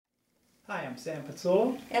Hi, I'm Sam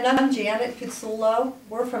Pitzulo. And I'm Janet Pitzulo.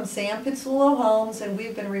 We're from Sam Pitzulo Homes, and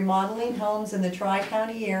we've been remodeling homes in the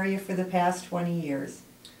Tri-County area for the past 20 years.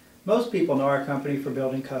 Most people know our company for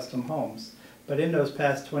building custom homes, but in those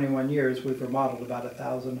past 21 years we've remodeled about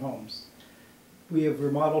 1,000 homes. We have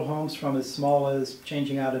remodeled homes from as small as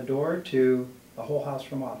changing out a door to a whole house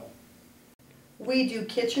remodel. We do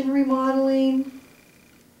kitchen remodeling,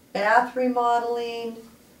 bath remodeling,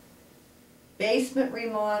 basement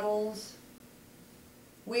remodels.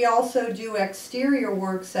 We also do exterior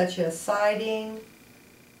work such as siding,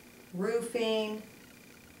 roofing,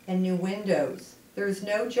 and new windows. There's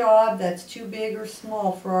no job that's too big or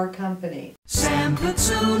small for our company. Sam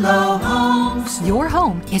Pitzulo Homes. Your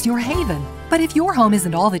home is your haven. But if your home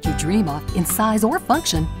isn't all that you dream of in size or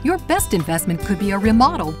function, your best investment could be a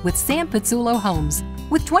remodel with Sam Pitzulo Homes.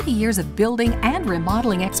 With 20 years of building and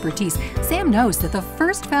remodeling expertise, Sam knows that the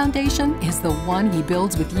first foundation is the one he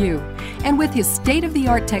builds with you. And with his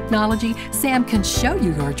state-of-the-art technology, Sam can show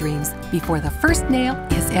you your dreams before the first nail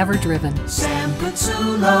is ever driven. Sam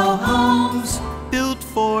Pitzulo Homes, built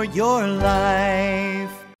for your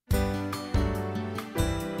life.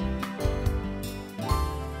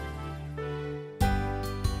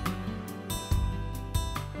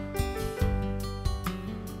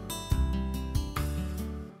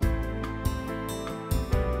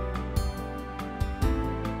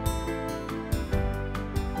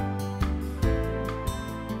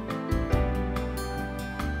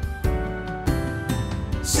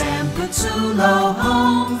 Sam Pitzulo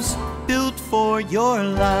Homes, built for your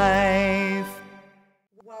life.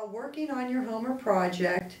 While working on your home or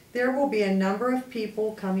project, there will be a number of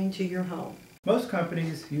people coming to your home. Most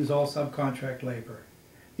companies use all subcontract labor.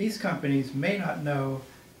 These companies may not know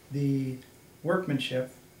the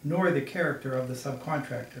workmanship nor the character of the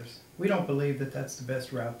subcontractors. We don't believe that that's the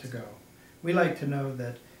best route to go. We like to know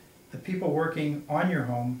that the people working on your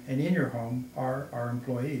home and in your home are our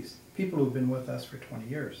employees, people who've been with us for 20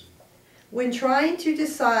 years. When trying to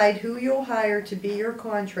decide who you'll hire to be your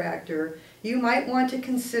contractor, you might want to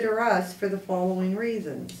consider us for the following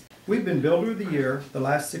reasons. We've been Builder of the Year the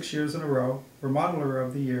last 6 years in a row, Remodeler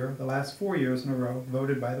of the Year the last 4 years in a row,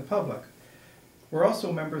 voted by the public. We're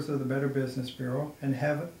also members of the Better Business Bureau and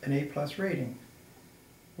have an A+ rating.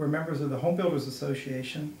 We're members of the Home Builders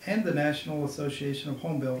Association and the National Association of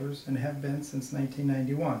Home Builders and have been since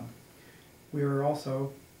 1991. We are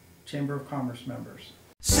also Chamber of Commerce members.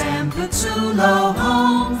 Sam Pitzulo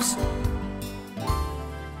Homes.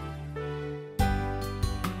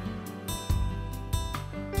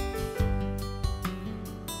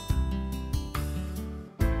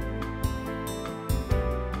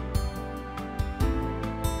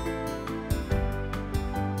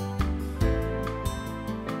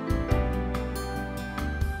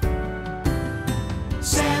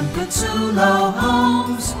 Sam Pitzulo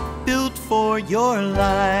Homes, built for your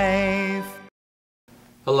life.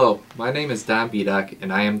 Hello, my name is Don Bedock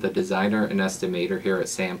and I am the designer and estimator here at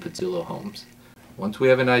Sam Pitzulo Homes. Once we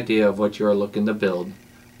have an idea of what you are looking to build,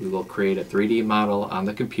 we will create a 3D model on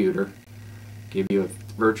the computer, give you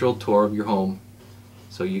a virtual tour of your home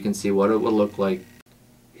so you can see what it will look like.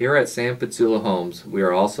 Here at Sam Pitzulo Homes, we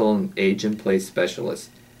are also an age-in-place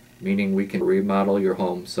specialist, meaning we can remodel your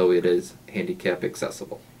home so it is handicap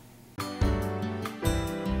accessible.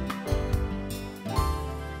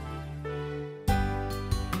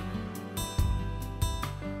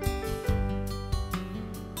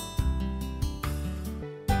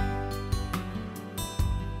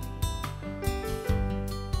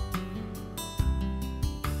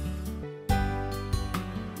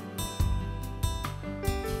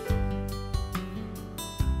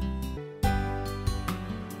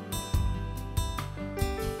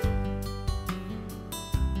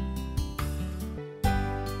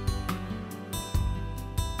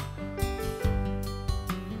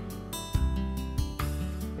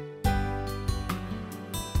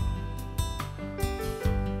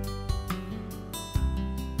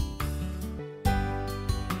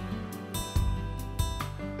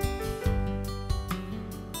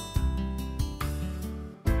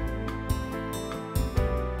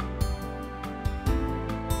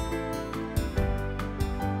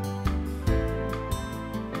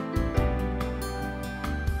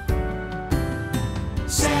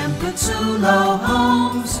 Sam Pitzulo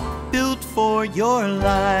Homes, built for your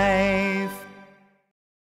life.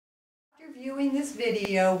 After viewing this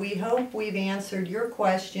video, we hope we've answered your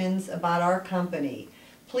questions about our company.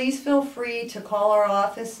 Please feel free to call our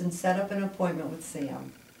office and set up an appointment with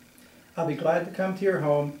Sam. I'll be glad to come to your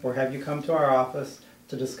home or have you come to our office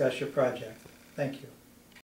to discuss your project. Thank you.